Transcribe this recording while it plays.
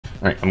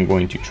Alright, I'm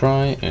going to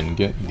try and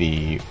get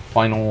the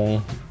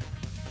final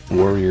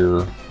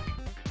warrior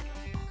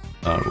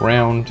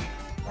round,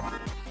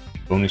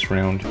 bonus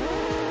round.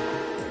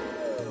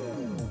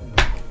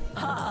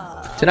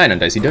 Tonight on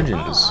Dicey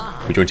Dungeons,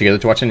 we join together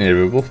to watch an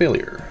inevitable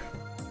failure.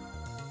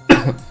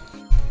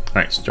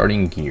 Alright,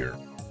 starting gear.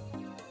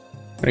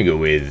 I'm gonna go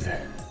with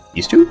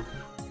these two.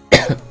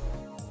 Let's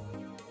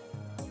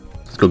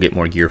go get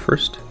more gear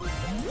first.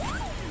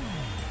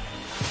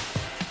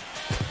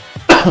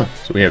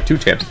 So we have two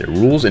tabs there,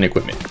 rules and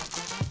equipment.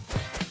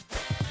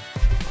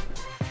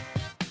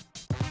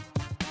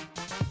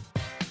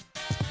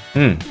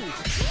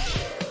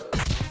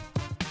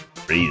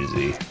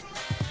 Crazy.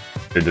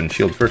 Should have done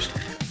shield first.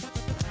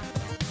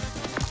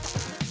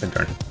 God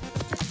darn.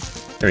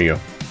 There we go.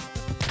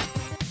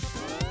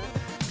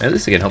 At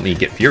least it can help me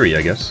get fury,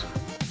 I guess.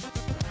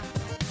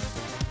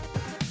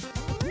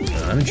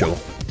 I'm in trouble.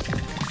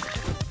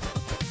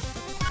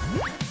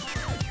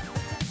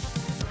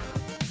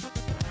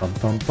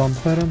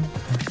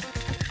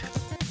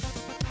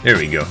 There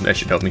we go. That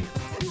should help me.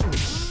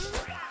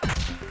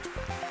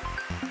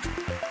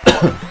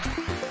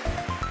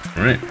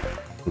 Alright.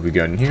 What have we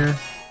got in here?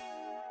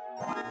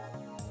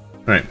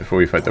 Alright, before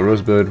we fight the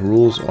Rosebud,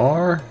 rules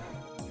are...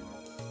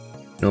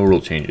 no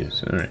rule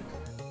changes. Alright.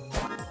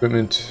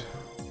 Equipment.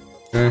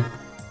 Okay.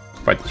 Let's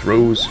fight this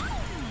Rose.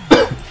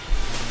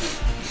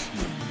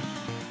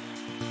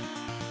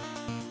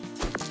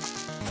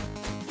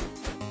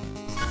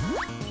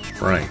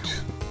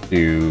 Right.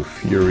 Do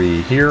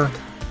Fury here.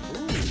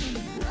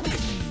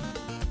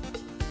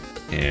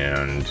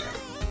 And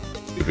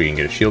see if we can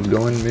get a shield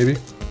going, maybe.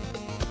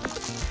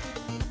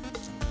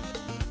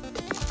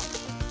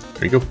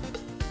 There you go.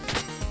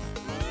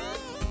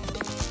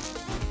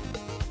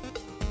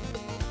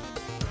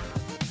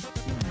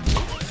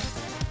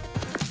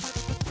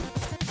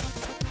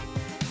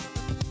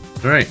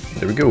 Alright,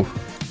 there we go.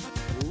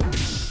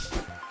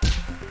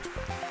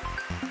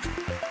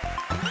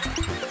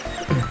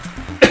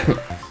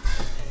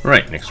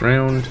 Alright, next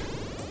round.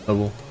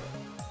 Level.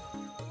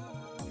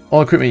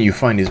 All equipment you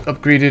find is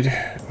upgraded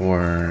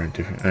or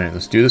different. Alright,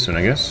 let's do this one,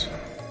 I guess.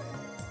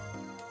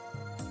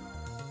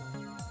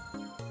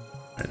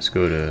 Alright, let's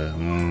go to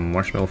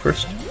Marshmallow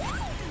first.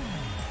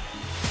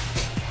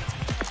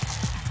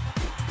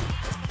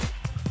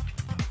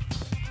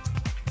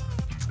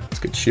 Let's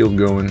get shield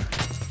going.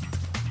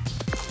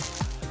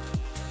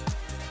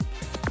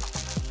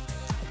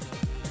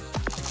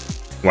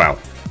 Wow.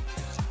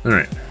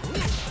 Alright.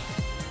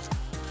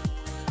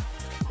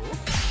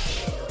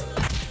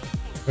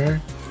 Okay.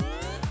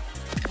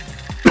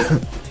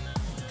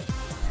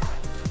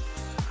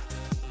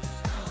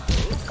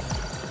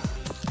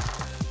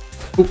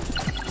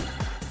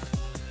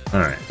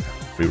 Alright.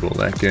 Reroll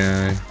that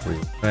guy.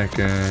 Reroll that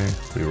guy.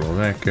 Reroll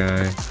that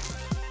guy.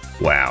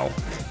 Wow.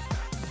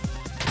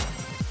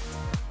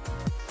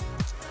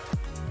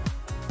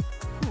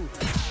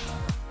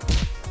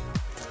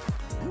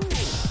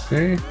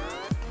 Okay.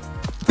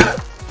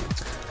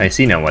 I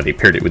see now why they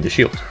paired it with the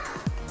shield.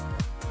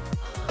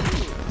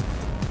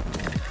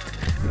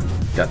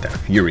 Got that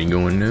fury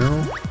going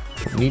now.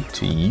 Don't need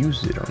to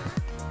use it on.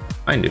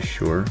 Kinda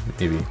sure,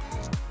 maybe.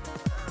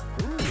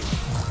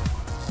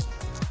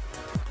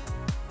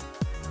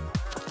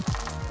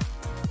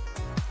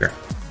 Sure.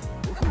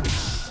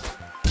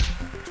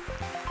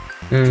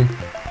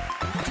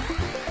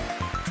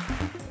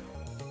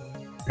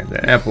 Grab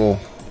that apple.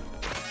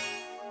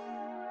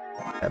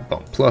 That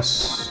bump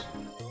plus.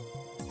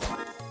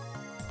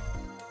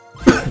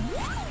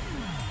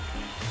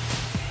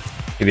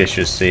 Maybe I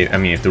should save. I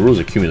mean, if the rules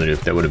are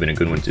cumulative, that would have been a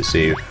good one to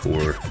save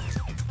for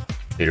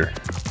later.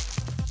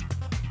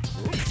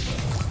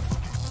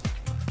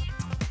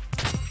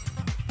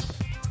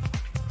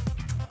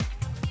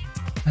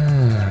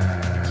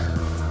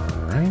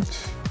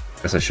 Alright.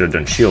 Guess I should have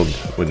done shield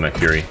with my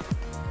fury.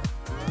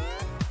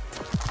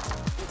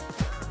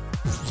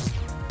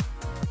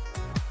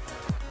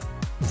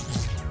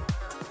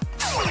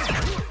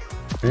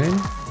 Okay.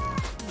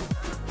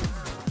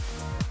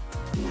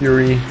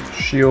 Fury,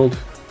 shield.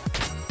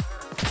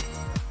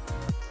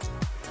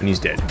 And he's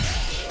dead.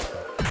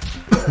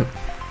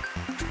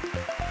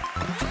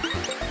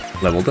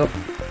 Leveled up.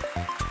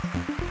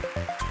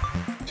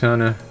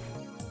 Katana.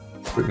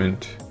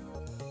 Equipment.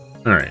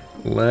 Alright,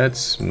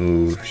 let's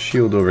move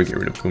shield over, get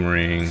rid of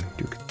boomerang,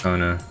 do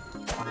katana.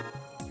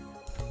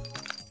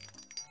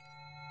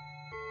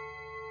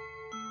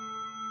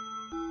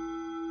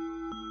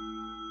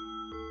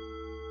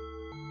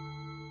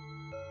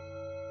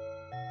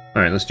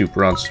 Alright, let's do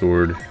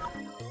broadsword.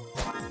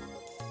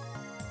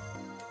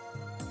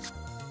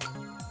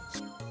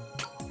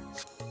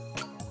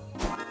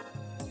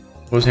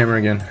 What was hammer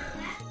again?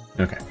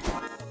 Okay.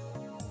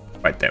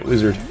 Fight that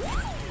wizard.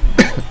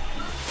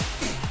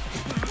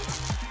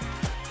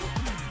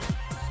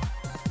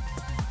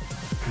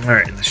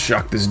 Alright, let's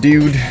shock this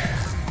dude.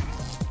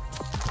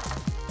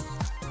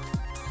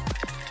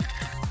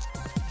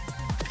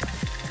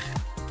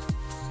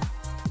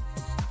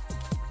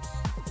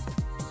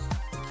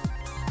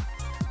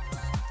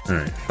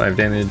 Alright, 5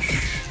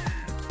 damage.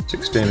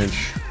 6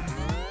 damage.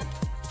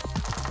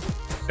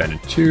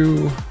 Added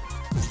 2.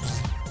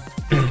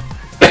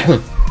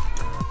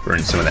 Burn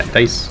some of that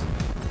dice.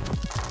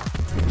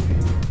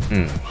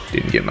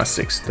 Didn't get my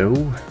 6 though.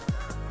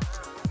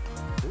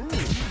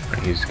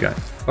 Right, he's got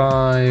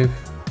 5.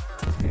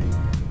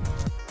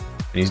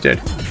 And he's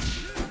dead.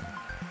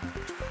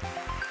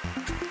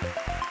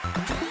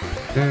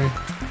 Okay.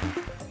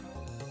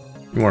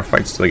 More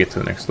fights till I get to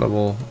the next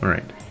level.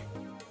 Alright.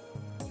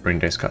 Brain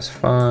dice cost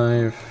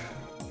 5.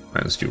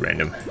 Alright, let's do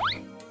random.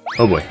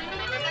 Oh boy.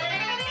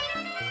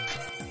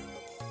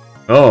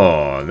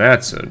 Oh,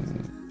 that's a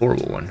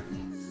horrible one.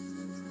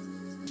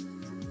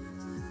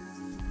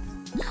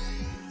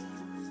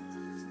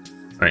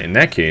 Alright, in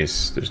that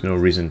case, there's no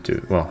reason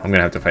to... Well, I'm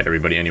gonna have to fight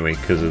everybody anyway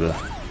because of the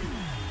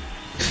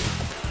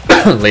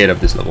layout of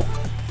this level.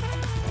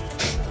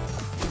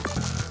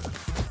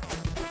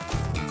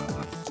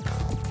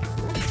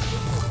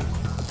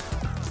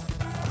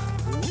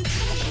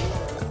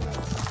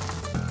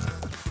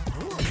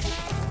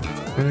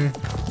 Okay.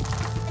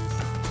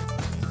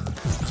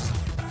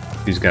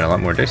 He's got a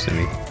lot more dice than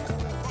me.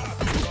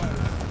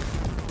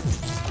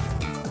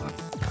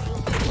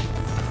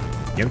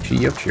 Youchy,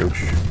 youch,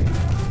 youch.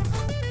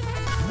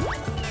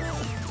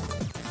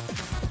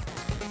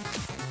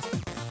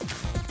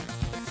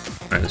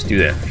 Alright, let's do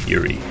that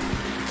Fury.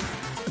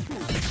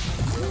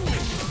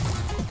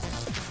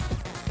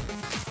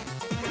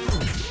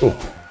 Oh.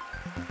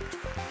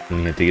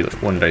 Only have to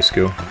get one dice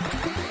go.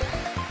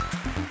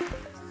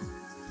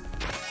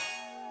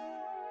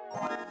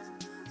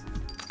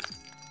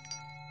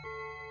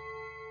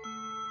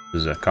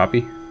 This is a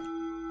copy.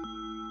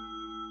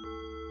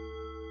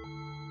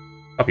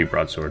 Copy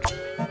broadsword.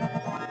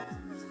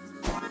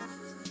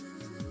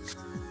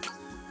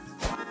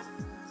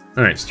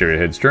 Alright,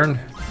 Stereohead's turn.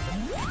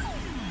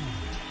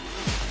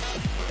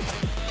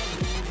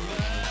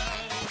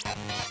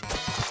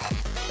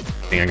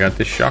 I think I got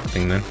this shock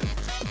thing then.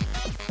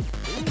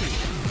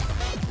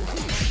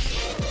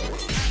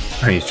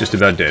 Oh, he's just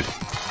about dead.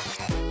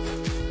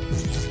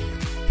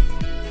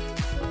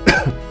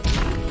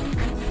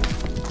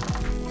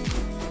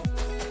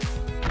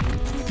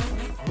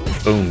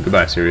 Boom,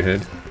 goodbye,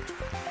 Stereohead.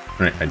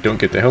 Alright, I don't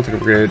get the health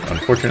upgrade,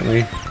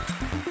 unfortunately.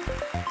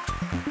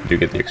 I do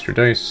get the extra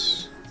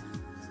dice.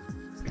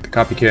 Get the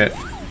copycat.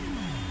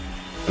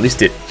 At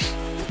least it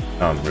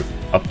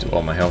up to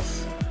all my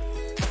health.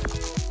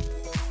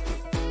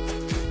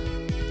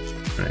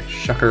 Alright,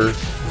 Shocker.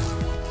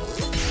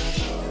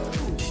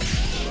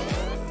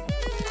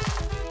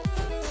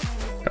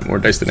 Got more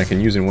dice than I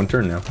can use in one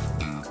turn now.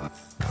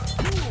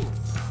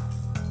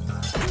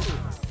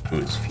 Ooh,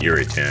 it's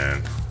Fury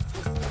time.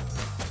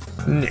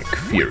 Nick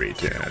Fury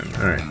time.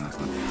 Alright.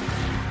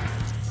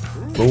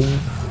 Boom,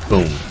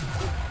 boom.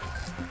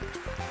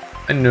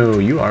 I know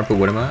you are, but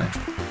what am I?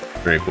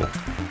 Very cool.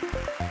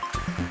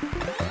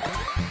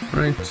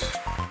 Right.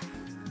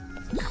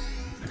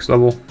 Next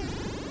level.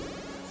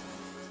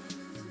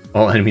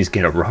 All enemies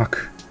get a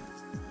rock.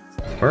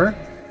 Where?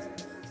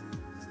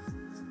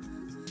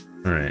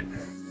 Alright.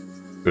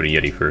 Go to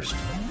Yeti first.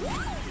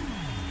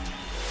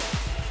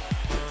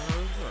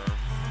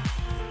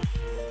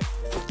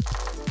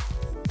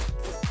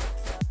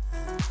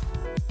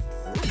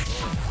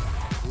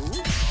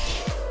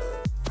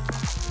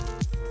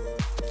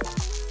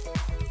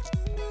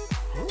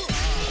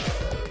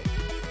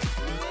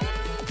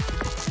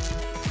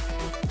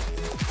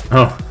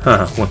 Oh,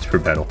 haha, once per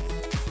battle.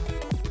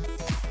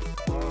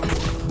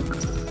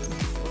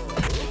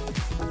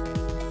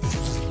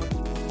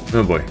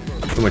 Oh boy,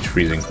 so much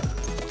freezing.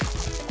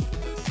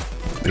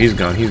 But he's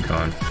gone, he's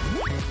gone.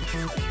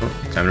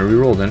 Oh, time to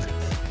reroll then.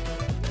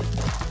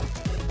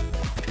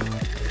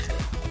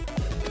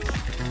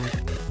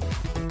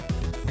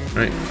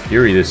 Alright,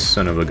 Fury this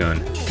son of a gun.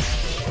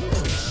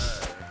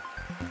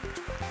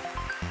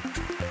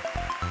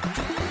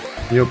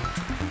 Yep.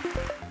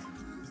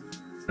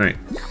 Alright.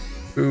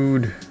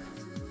 Food.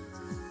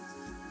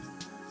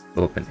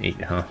 Level up an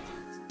 8, huh?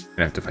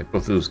 Gonna have to fight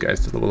both of those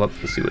guys to level up.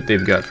 Let's see what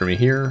they've got for me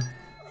here.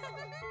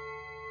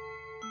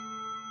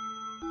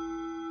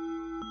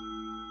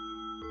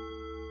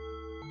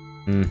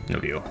 No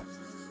deal.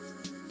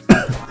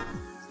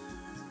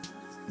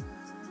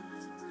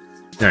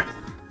 Alright.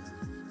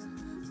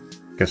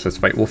 Guess let's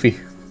fight Wolfie.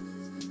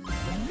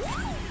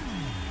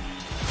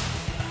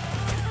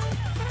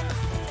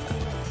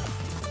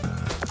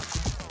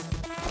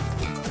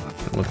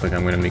 It looks like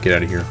I'm gonna make it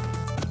out of here.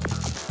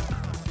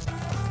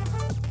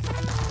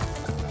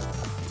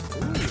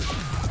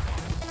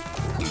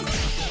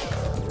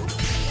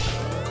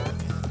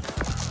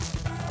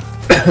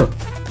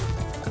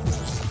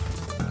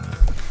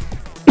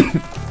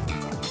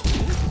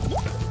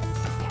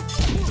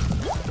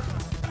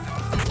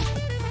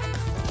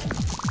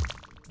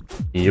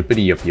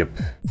 Yippity yup yup.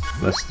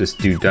 Unless this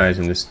dude dies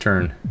in this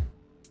turn.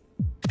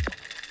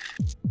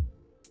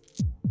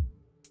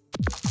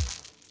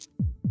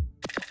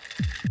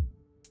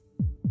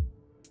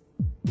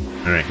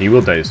 Alright, he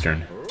will die this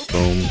turn.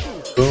 Boom,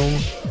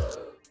 boom,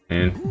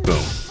 and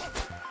boom.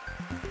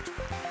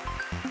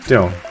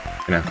 Still,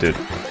 I Gonna have to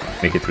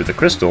make it through the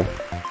crystal.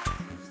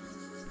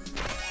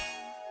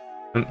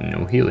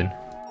 No healing.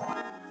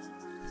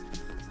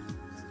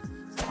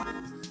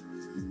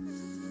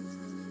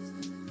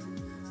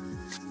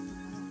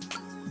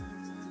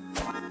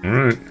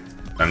 Alright,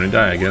 time to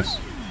die, I guess.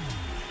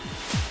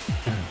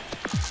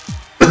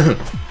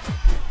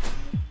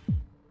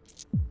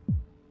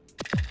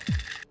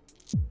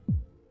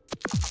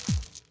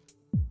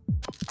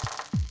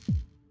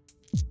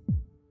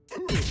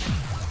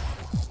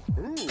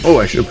 Oh,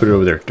 I should have put it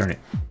over there, darn it.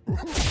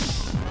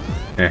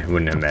 It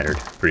wouldn't have mattered,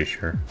 pretty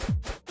sure.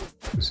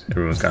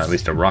 Everyone's got at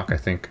least a rock, I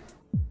think.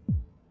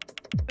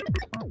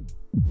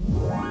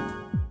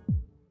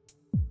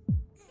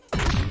 I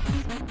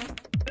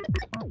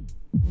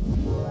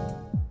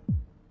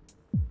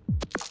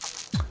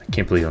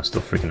can't believe I'm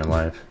still freaking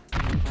alive.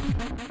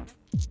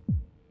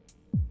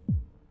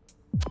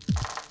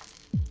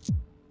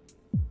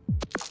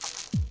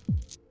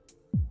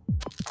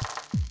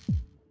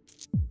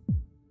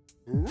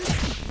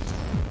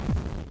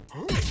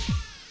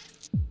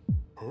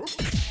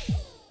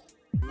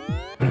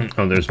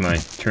 Oh, there's my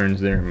turns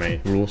there,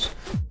 my rules.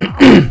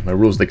 My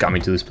rules that got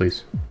me to this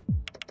place.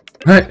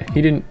 What?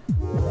 He didn't...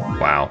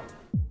 Wow.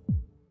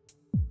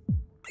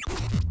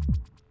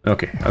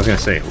 Okay, I was gonna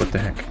say, what the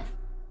heck?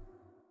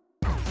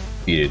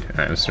 Defeated.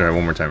 Alright, let's try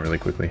one more time really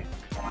quickly.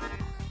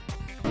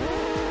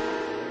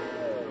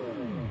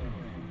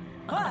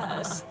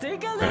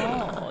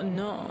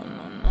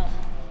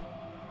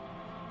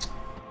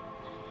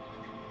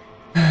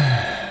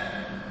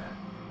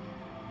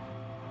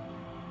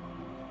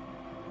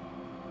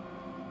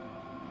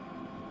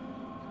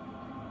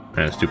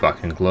 Alright, let's do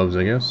boxing gloves,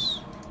 I guess.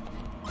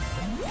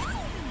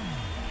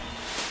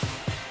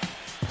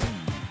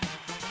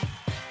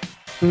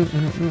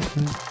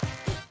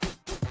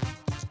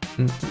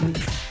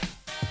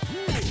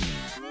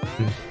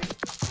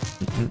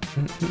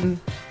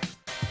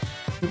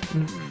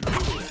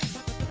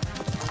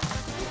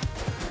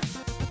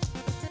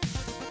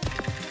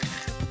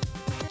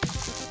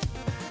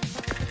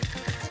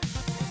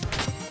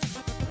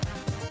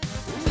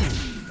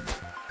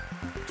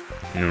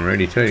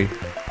 Alrighty, tighty.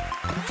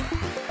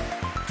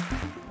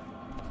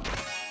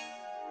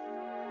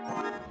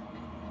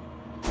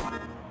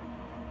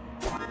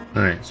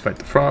 Alright, let's fight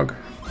the frog.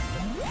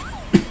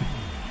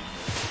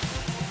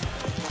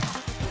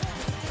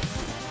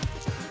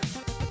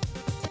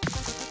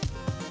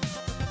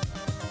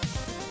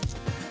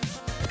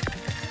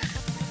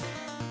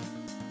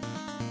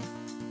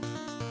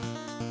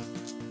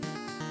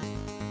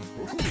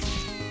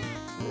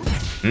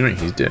 Alright,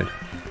 he's dead. I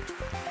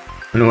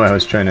don't know why I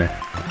was trying to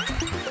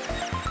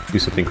do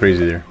something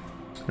crazy there.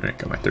 Alright,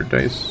 got my third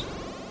dice.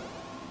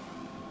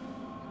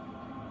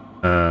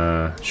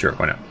 Sure,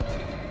 why not?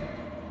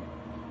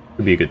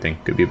 Could be a good thing,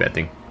 could be a bad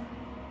thing.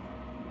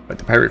 Fight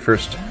the pirate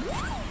first.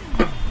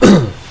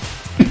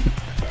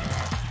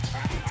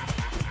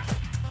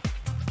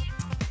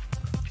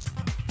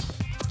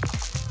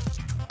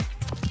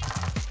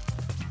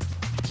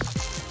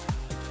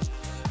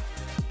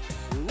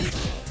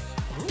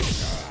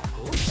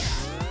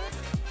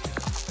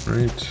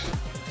 Right.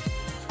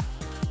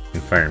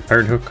 And fire and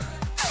pirate hook.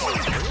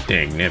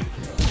 Dang, nip.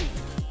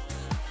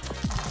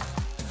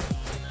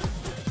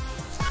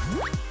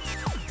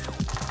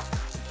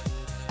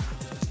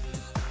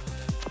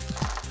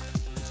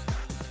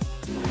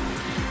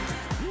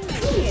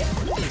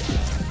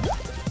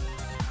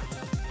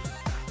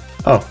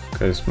 Oh,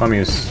 because mommy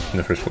was in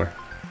the first floor.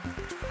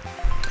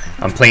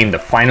 I'm playing the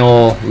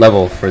final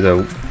level for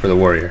the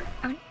warrior.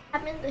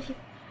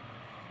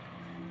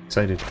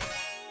 Excited.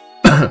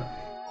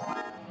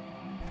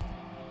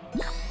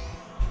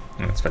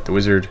 Let's fight the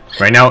wizard.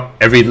 Right now,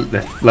 every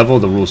level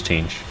the rules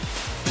change.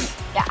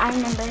 Yeah, I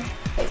remember.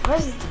 Wait, why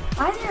is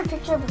there a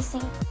picture of the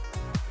same?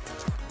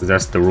 Because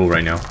that's the rule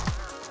right now.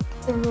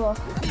 The rule.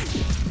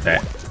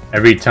 That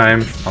every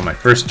time on my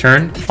first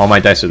turn, all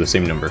my dice are the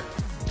same number.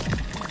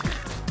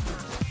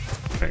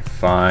 Alright,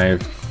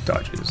 5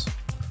 dodges.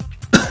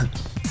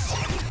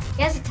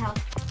 He has a tell.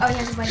 Oh, he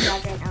has a 1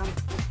 dodge right now.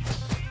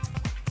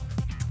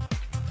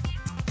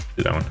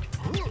 Do that one.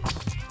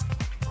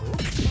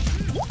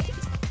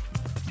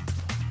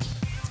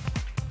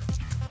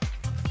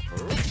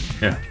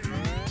 Yeah.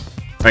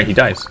 Alright, he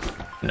dies.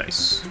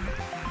 Nice.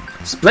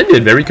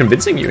 Splendid, very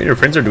convincing. You and your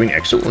friends are doing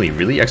excellently,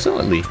 really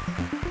excellently.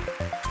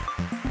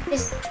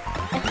 Just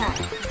like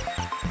that.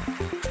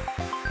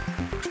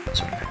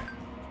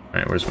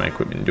 Alright, where's my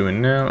equipment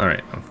doing now?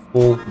 Alright, I'm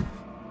full.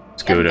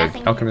 Let's go to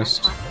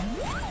Alchemist.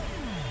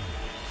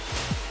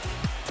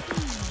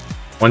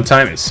 One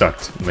time it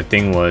sucked. My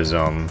thing was,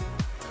 Oh,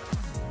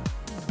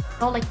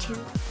 like 2?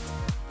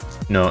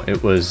 no,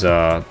 it was,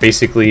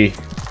 basically...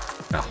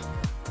 Oh.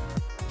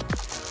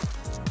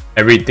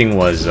 Everything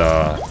was,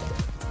 oh,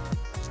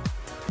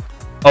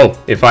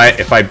 if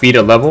I beat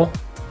a level,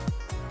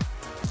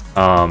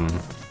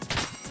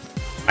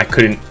 I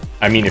couldn't,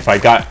 I mean, if I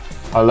got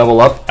a level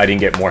up, I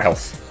didn't get more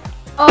health.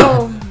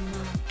 Oh.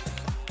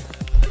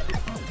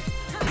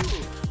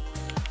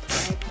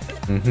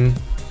 Mm-hmm.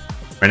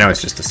 Right now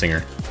it's just a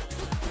singer.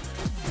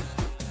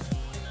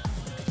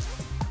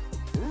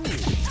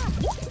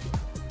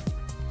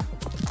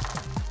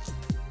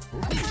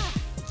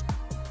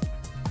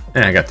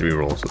 And I got 3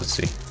 rolls, let's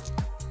see.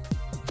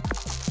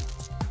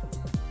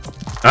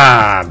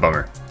 Ah,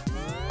 bummer.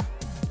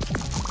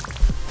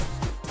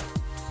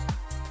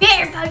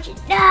 Bear potion,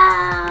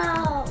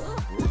 no!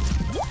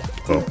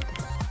 Oh.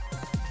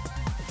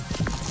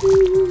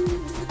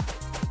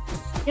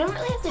 You don't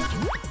really have to do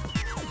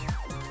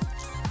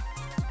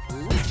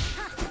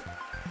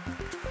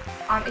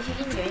if you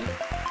can drink.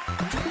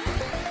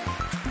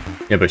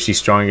 Yeah, but she's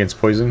strong against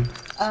poison,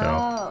 so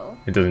Oh.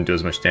 it doesn't do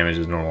as much damage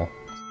as normal.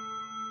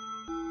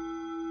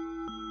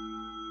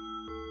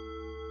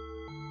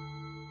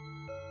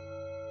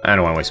 I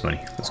don't want to waste money.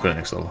 Let's go to the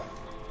next level.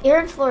 You're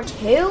in floor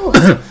 2?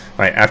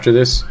 Alright, after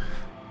this...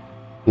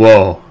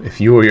 Whoa, if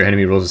you or your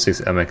enemy rolls a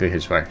 6, automatically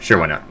hits fire. Sure,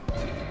 why not?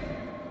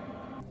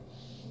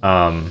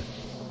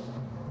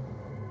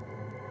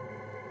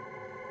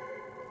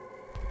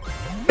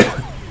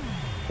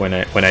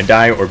 When I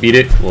die or beat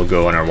it, we'll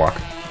go on our walk.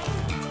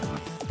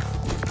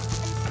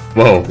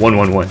 Whoa, 1,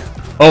 1, 1.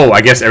 Oh,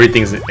 I guess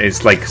everything's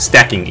is like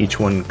stacking. Each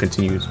one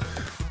continues.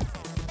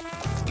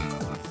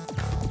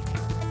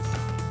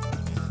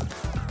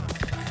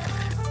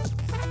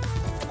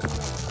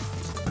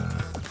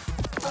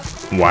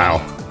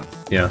 Wow.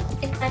 Yeah.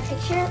 In my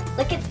picture,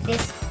 look at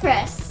this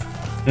press.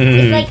 Mm-hmm.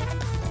 It's like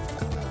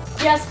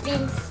just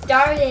being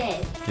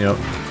started. Yep.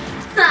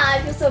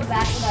 I feel so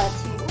bad for that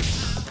too.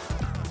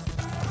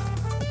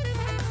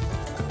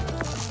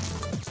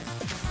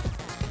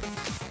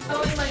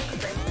 Oh my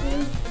goodness.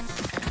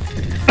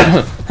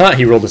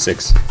 He rolled a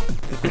 6.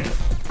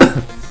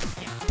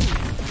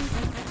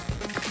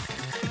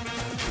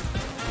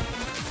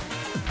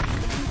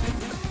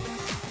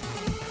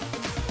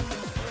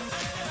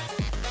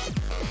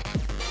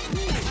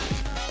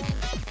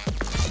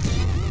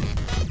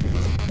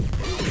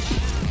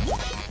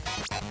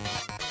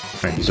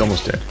 Alright, he's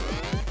almost dead.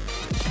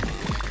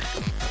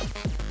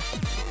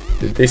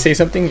 Did they say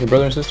something, your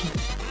brother and sister?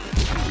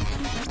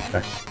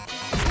 Okay.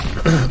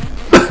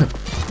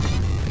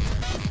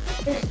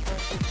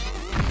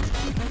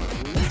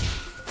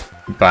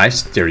 Bye,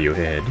 stereo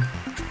head.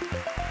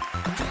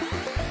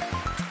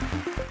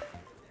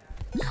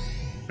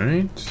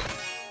 Alright.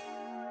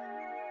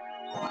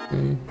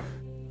 Okay.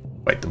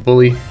 Fight the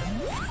bully.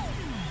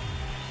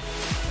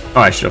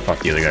 Oh, I should have fought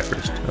the other guy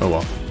first. Oh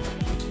well.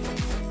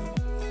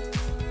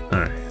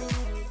 Alright.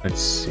 Let's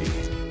see.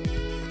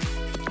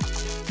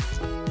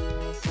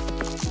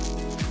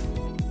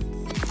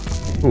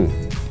 Ooh.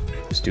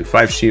 Let's do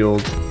 5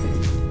 shield.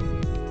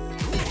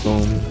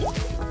 Boom.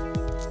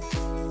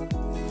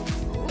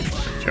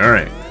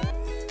 Alright.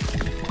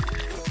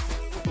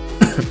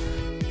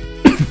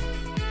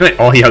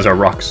 All he has are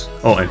rocks.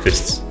 Oh, and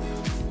fists.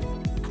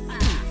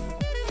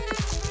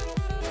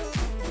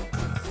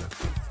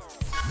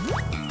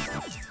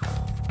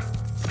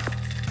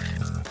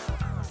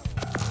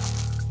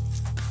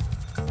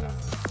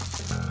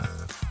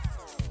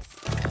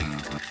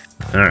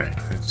 Alright,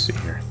 let's see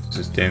here. This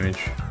is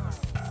damage.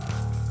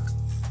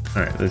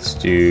 Alright, let's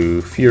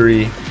do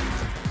Fury.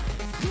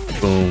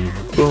 Boom,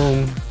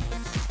 boom.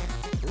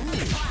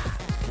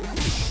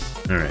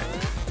 Alright.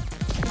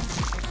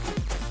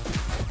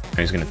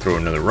 He's gonna throw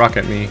another rock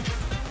at me.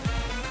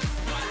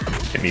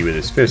 Hit me with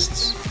his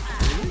fists.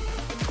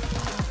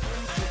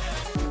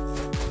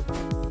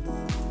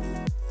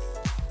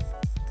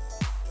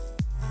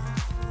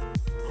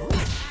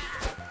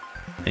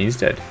 And he's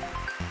dead.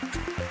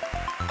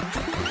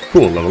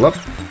 Cool, level up.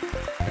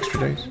 Extra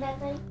dice.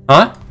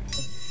 Huh?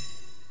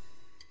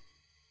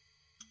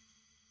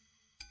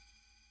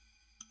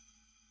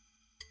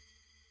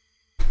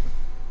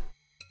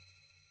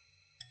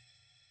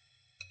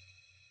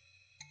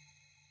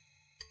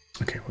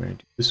 Okay, we're gonna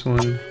do this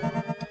one.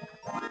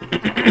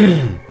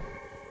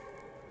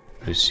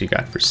 What does she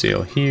got for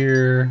sale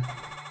here?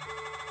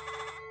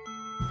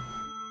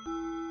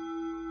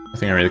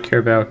 Nothing I really care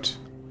about.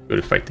 Go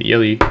to fight the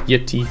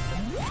Yeti.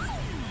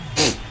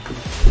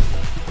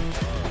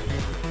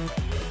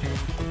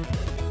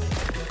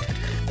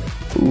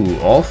 Ooh,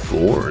 all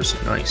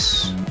 4s.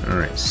 Nice.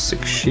 Alright,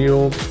 6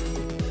 shield.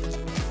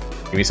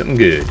 Give me something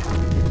good.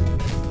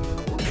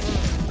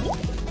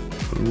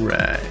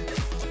 Alright.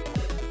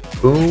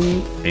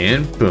 Boom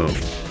and boom.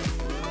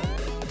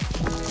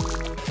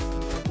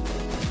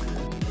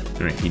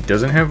 Alright, he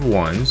doesn't have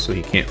 1, so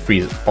he can't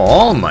freeze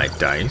all my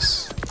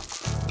dice.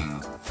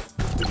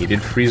 But he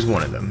did freeze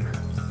one of them.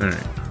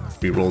 Alright.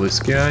 Reroll this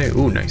guy.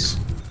 Ooh, nice.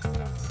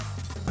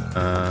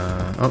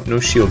 Oh, no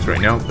shields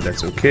right now, but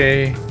that's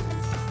okay.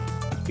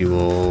 We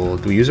will...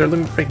 Do we use our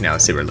limit break? Now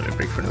let's save our limit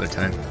break for another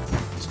time.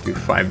 Let's do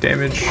 5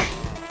 damage.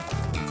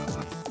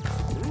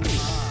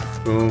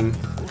 Boom.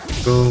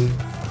 Boom.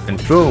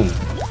 And boom.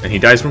 And he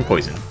dies from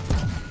poison.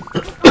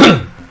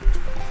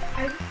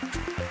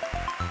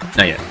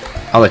 Not yet.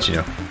 I'll let you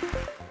know.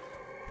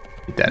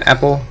 Eat that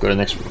apple. Go to the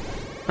next room.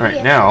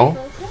 Alright, now...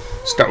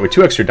 Start with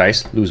 2 extra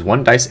dice. Lose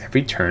 1 dice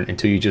every turn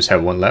until you just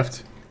have 1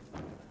 left.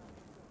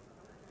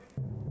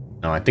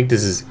 No, I think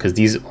this is... Because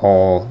these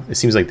all... It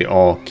seems like they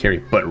all carry.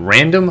 But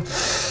random...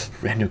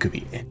 Random could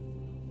be it.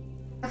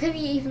 It could be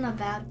even a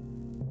bad.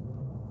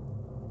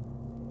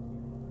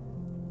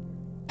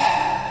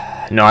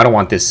 No, I don't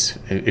want this.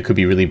 It could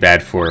be really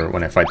bad for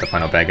when I fight the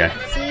final bad guy.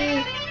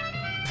 See?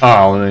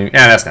 Oh, yeah,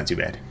 that's not too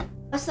bad.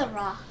 What's the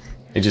rock?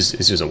 It's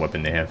just a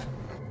weapon they have.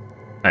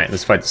 All right,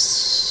 let's fight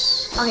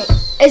this. Okay,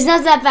 it's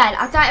not that bad.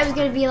 I thought it was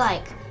gonna be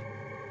like,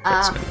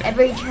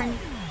 every turn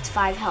it's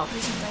 5 health or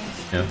something.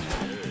 Yeah.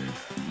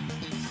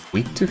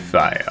 Weak to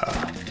fire.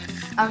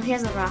 Oh, he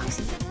has a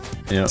Roxy.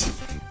 Yeah.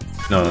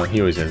 No, he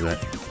always has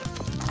that.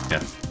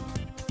 Yeah.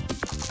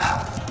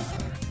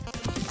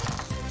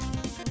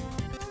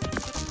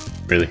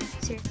 Really?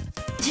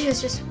 Seriously.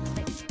 It's just.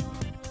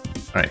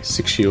 Alright,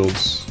 6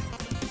 shields.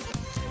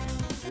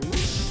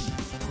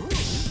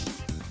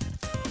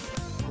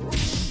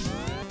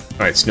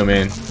 Alright,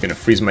 Snowman, you're gonna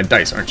freeze my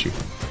dice, aren't you?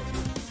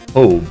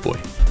 Oh boy.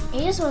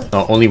 He just was.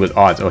 Oh, only with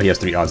odds. Oh, he has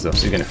 3 odds though,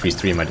 so he's gonna freeze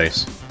 3 of my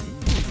dice.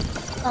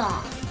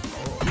 Oh.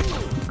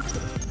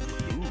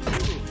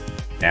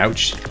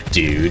 Ouch,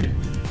 dude.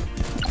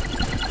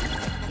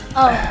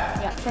 Oh,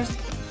 yeah, first.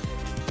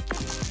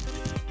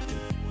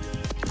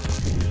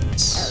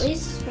 At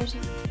least first.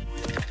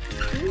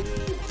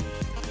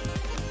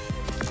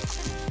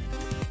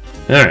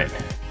 Alright.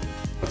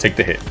 I'll take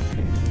the hit.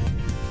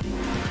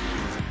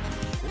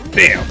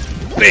 Bam!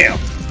 Bam!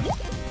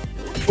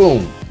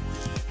 Boom!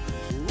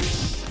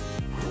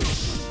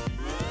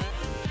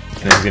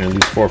 And then he's gonna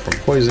lose 4 from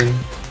poison.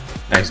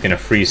 Now he's gonna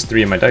freeze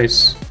 3 of my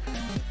dice.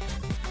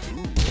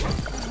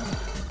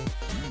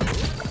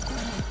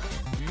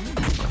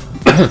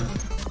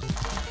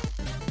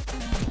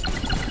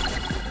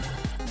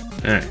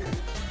 Alright.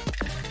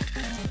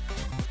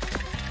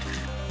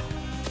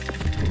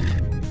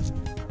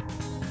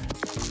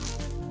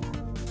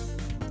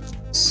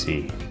 Let's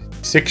see.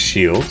 6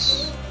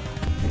 shields.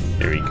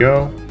 There we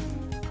go.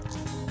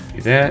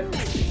 Do that.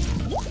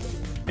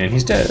 And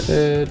he's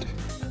dead.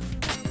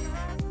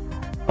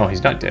 Oh,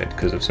 he's not dead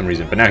because of some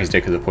reason, but now he's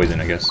dead because of poison,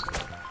 I guess.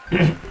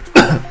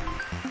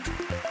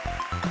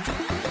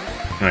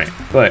 Alright,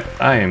 but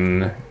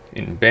I'm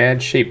in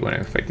bad shape when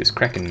I fight this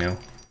Kraken now.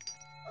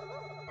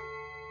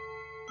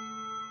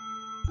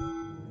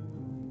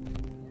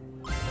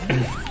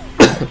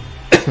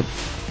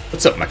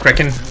 What's up, my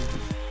Kraken?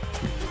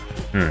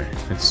 Alright,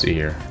 let's see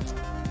here.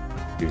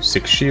 Do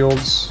 6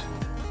 shields.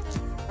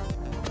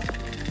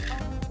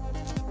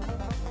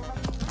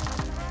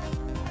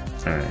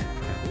 Alright,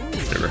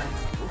 whatever.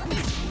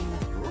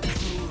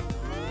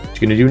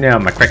 What you gonna do now,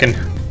 my Kraken?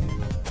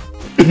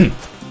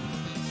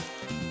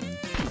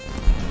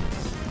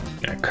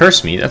 Gonna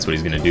curse me, that's what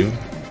he's gonna do.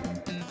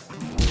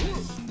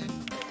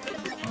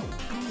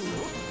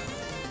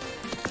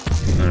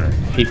 Alright,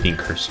 hate being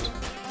cursed.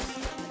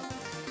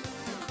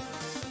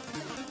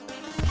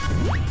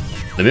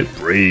 Limit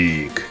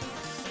break.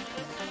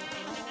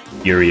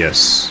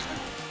 Furious.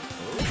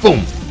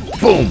 Boom!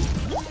 Boom!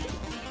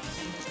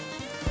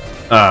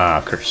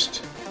 Ah,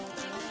 cursed.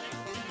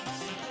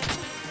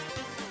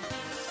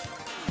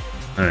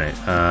 Alright,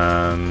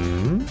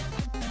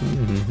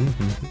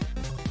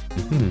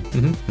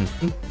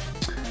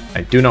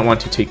 I do not want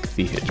to take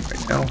the hit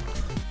right now.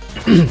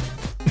 You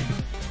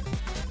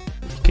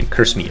can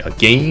curse me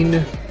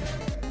again.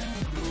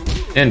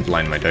 And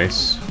blind my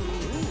dice.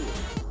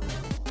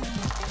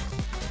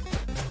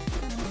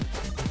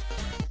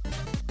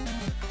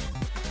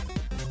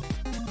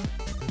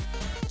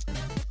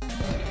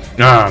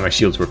 Ah, my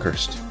shields were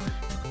cursed.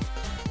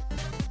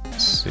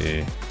 Let's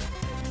see.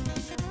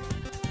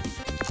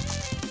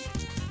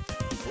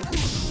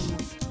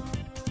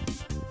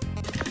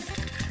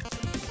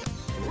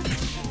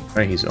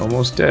 Alright, he's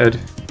almost dead.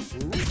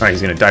 Alright,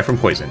 he's gonna die from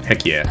poison.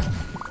 Heck yeah.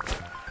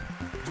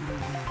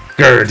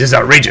 Grr, this is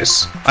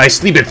outrageous. I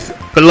sleepeth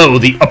below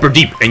the upper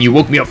deep, and you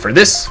woke me up for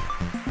this?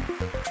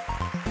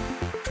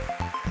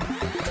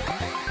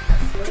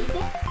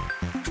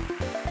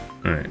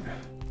 Alright.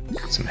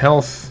 Get some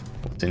health.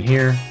 What's in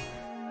here?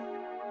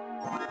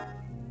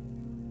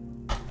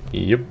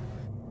 Yep.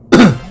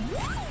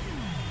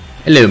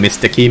 Hello,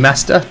 Mr.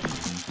 Keymaster.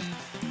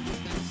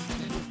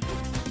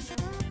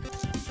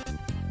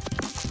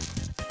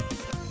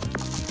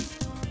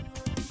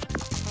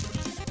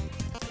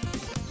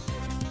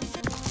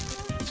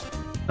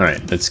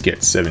 Alright, let's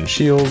get 7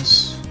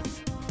 shields.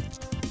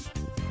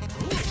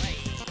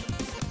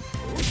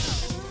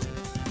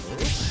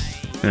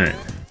 Alright.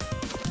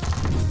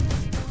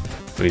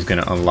 So he's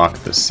gonna unlock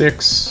the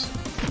 6.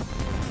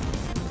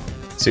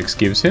 6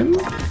 gives him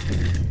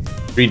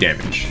 3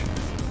 damage.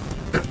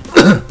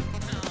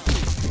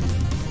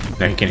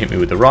 Now he can hit me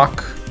with the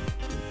rock.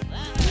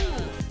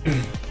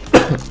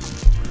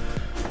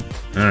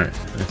 Alright,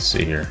 let's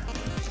see here.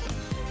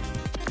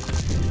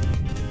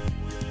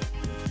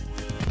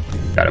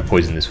 Gotta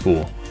poison this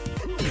fool.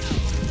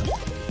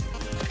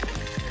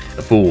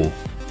 The fool.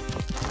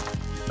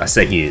 I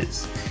say he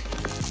is.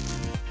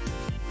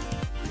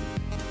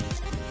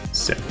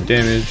 7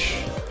 damage.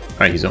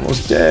 Alright, he's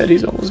almost dead.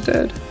 He's almost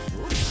dead.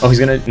 Oh, he's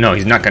gonna... No,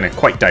 he's not gonna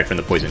quite die from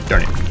the poison.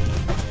 Darn it.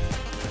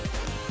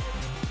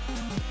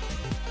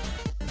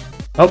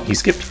 Oh, he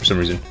skipped for some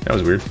reason. That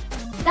was weird.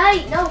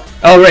 Daddy, no.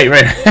 Oh, right,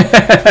 right.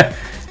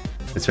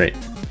 That's right.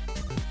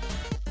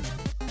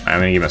 I'm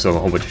gonna give myself a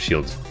whole bunch of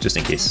shields, just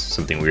in case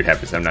something weird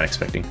happens that I'm not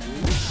expecting.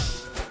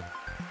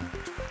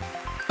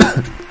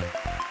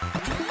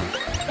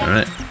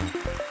 Alright.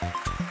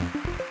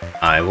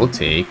 I will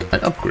take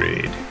an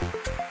upgrade.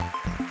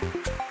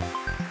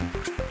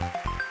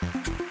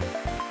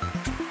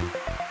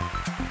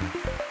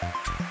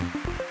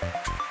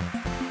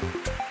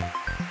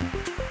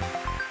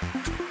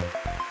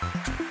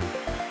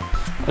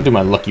 I'll do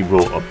my lucky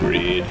roll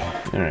upgrade.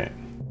 Alright.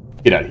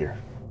 Get out of here.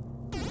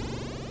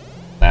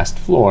 Last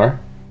floor.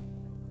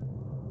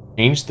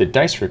 Change the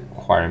dice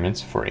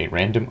requirements for a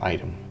random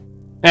item.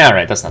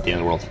 Alright, that's not the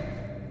end of the world.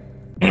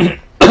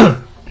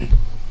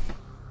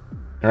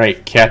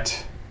 Alright,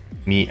 cat.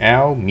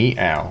 Meow,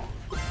 meow.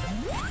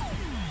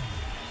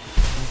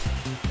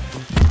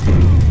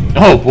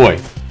 Oh boy.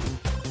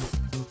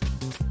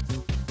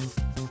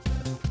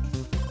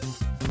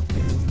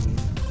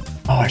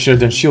 Oh, I should have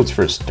done shields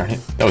first. Darn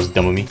it. That was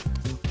dumb of me.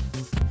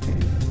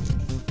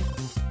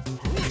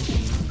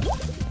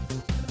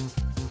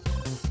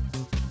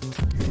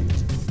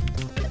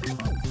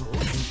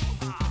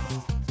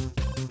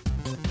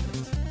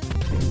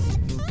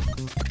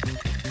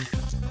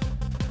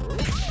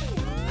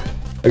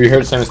 Have you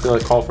heard Simon still a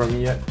call from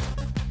me yet?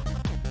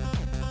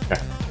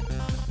 Okay.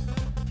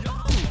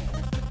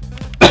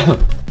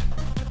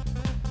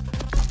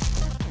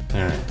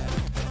 Alright.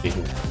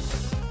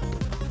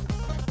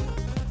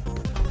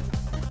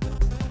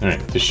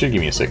 Alright, this should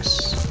give me a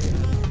 6.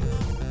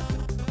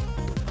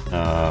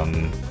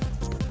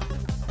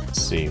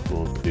 Let's see,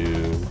 we'll do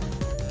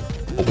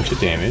a whole bunch of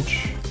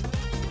damage.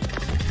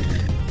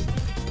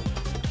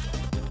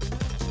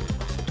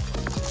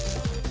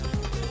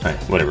 Alright,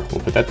 whatever,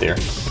 we'll put that there.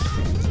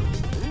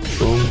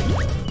 Boom.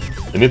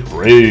 Limit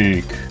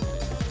break!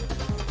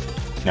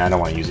 Nah, I don't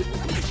want to use it.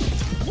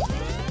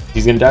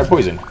 He's gonna die of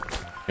poison.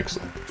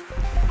 Excellent.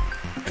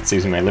 That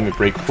saves me my limit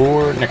break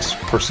for next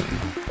person.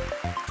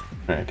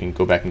 Alright, I can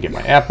go back and get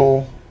my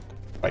apple.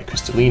 Fight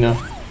Crystalina.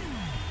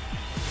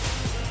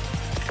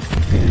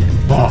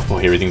 Oh boy,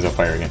 everything's on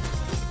fire again.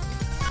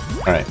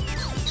 Alright,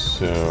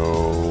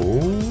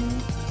 so...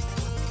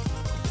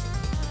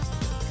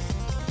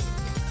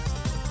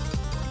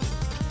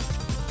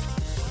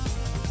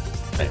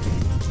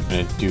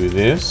 I'm gonna do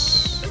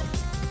this.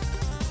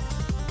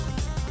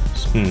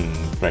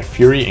 By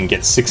Fury and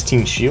get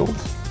 16 shield?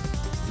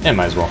 Yeah,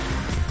 might as well.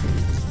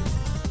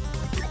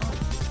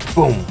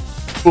 Boom!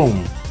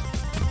 Boom!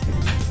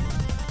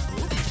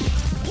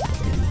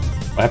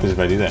 What happens if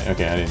I do that?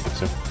 Okay, I didn't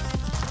think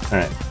so.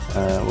 Alright,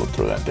 we'll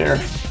throw that there.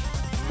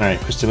 Alright,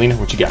 Crystalina,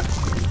 what you got?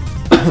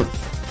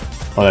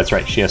 Oh, that's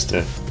right, she has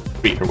to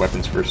beat her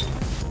weapons first.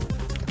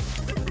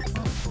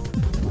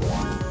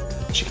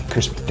 She can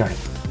curse me, darn it.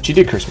 She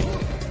did curse me.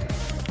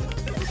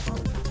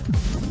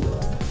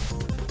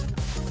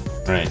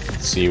 Alright,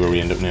 let's see where we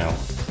end up now.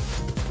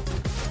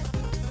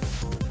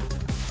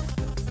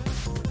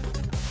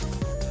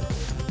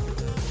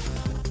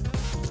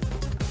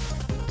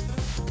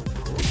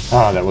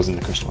 Ah, that wasn't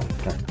the cursed one.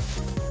 Darn.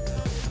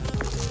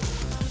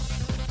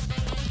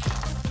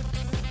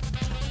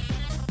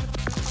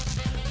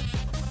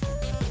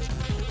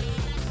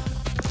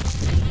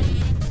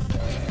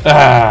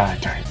 Ah,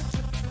 darn it.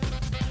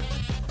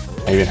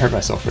 I even hurt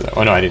myself for that.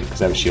 Oh no, I didn't,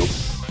 because I have a shield.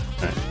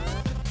 Alright.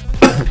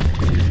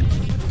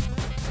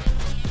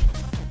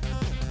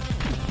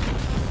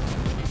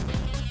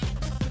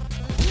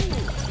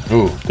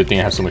 Ooh, good thing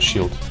I have so much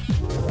shield.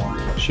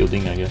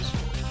 Shielding, I guess.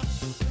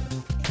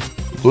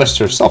 Blessed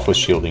herself with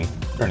shielding.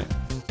 Darn it.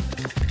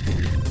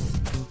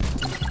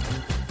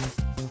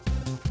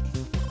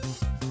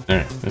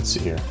 Alright, let's see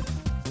here.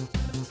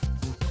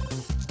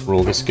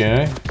 Roll this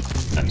guy.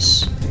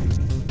 Nice.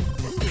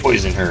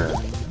 Poison her.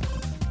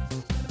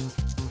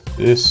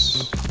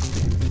 This.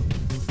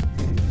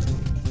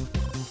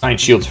 9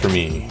 shields for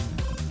me.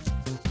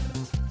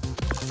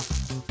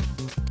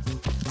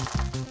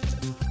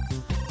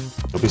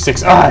 It'll be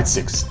 6. Ah, it's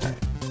 6. Darn it.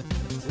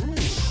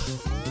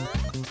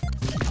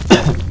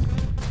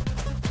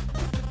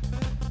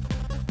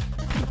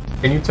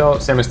 Can you tell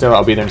Sam and Stella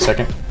I'll be there in a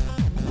second?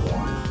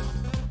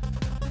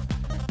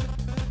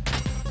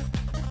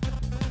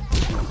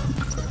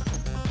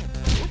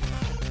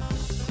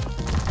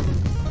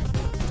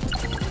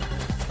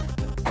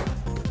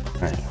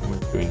 Alright, we're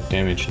doing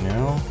damage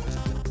now.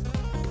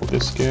 Pull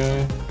this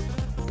guy.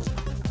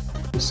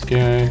 This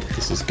guy.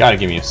 This has got to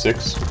give me a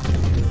 6.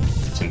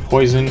 It's in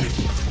poison.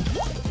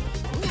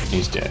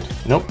 He's dead.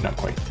 Nope, not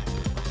quite.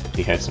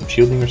 He had some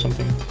shielding or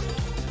something.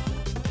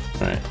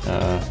 Alright,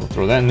 we'll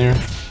throw that in there.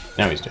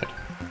 Now he's dead.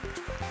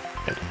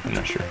 Dead, I'm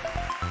not sure.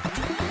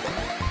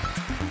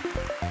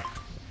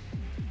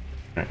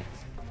 Alright.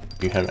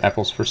 You have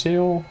apples for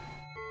sale?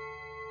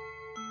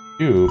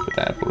 But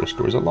the apple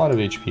restores a lot of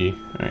HP.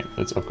 Alright,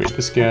 let's upgrade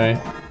this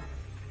guy.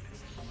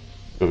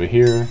 Over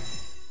here.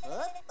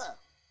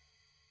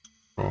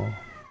 Oh.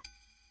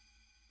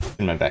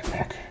 In my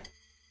backpack.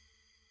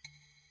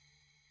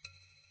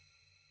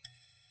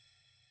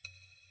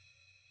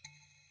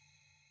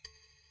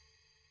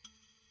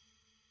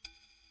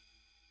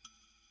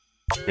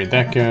 Upgrade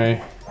that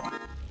guy.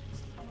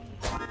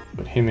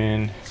 him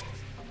in.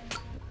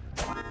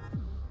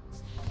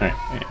 Alright,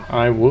 and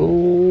I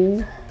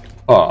will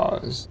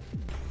pause.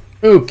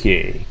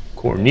 Okay,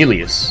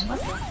 Cornelius.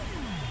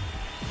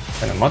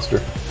 And a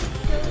monster.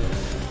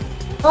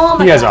 Oh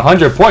my He has God.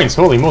 100 points,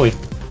 holy moly.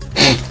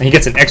 And he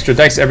gets an extra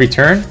dice every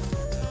turn?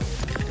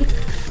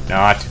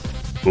 Not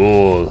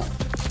cool.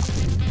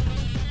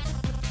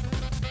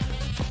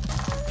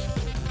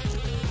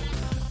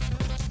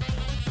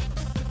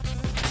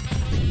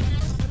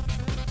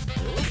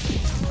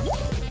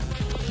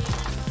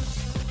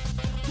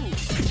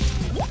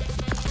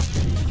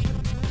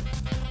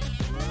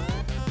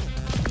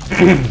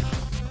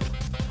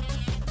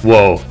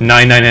 Whoa,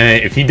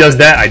 999. If he does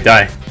that, I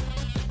die.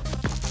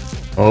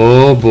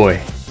 Oh boy.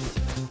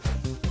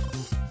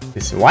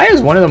 Why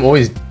is one of them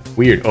always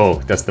weird? Oh,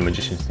 that's the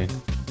magician's thing.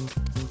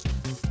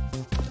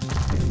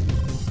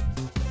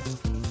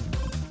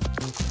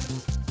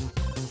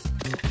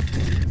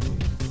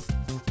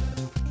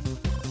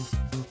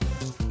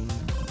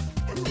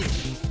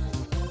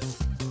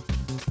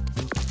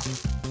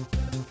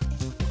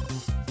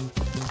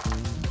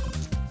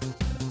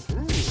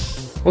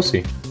 We'll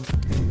see.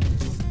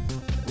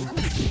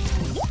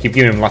 Keep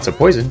giving him lots of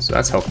poison, so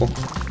that's helpful.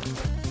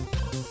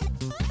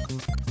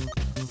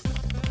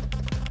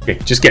 Okay,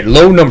 just get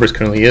low numbers,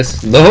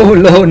 Cornelius. Low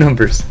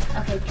numbers.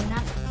 Okay, do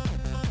not.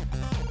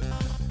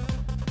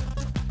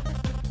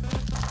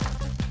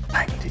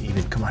 I need it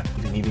even. Come on,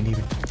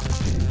 even.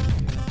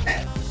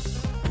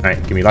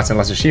 Alright, give me lots and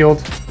lots of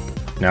shield.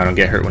 Now I don't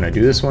get hurt when I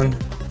do this one.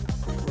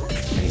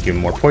 And give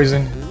him more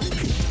poison.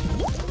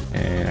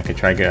 And I can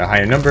try to get a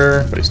higher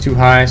number, but it's too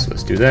high, so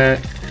let's do that.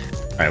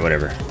 Alright,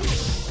 whatever.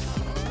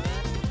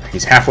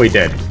 He's halfway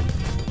dead.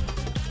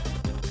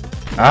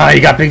 Ah, he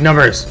got big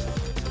numbers.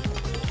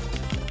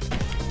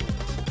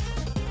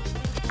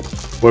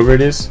 Whatever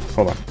it is,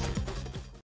 hold on.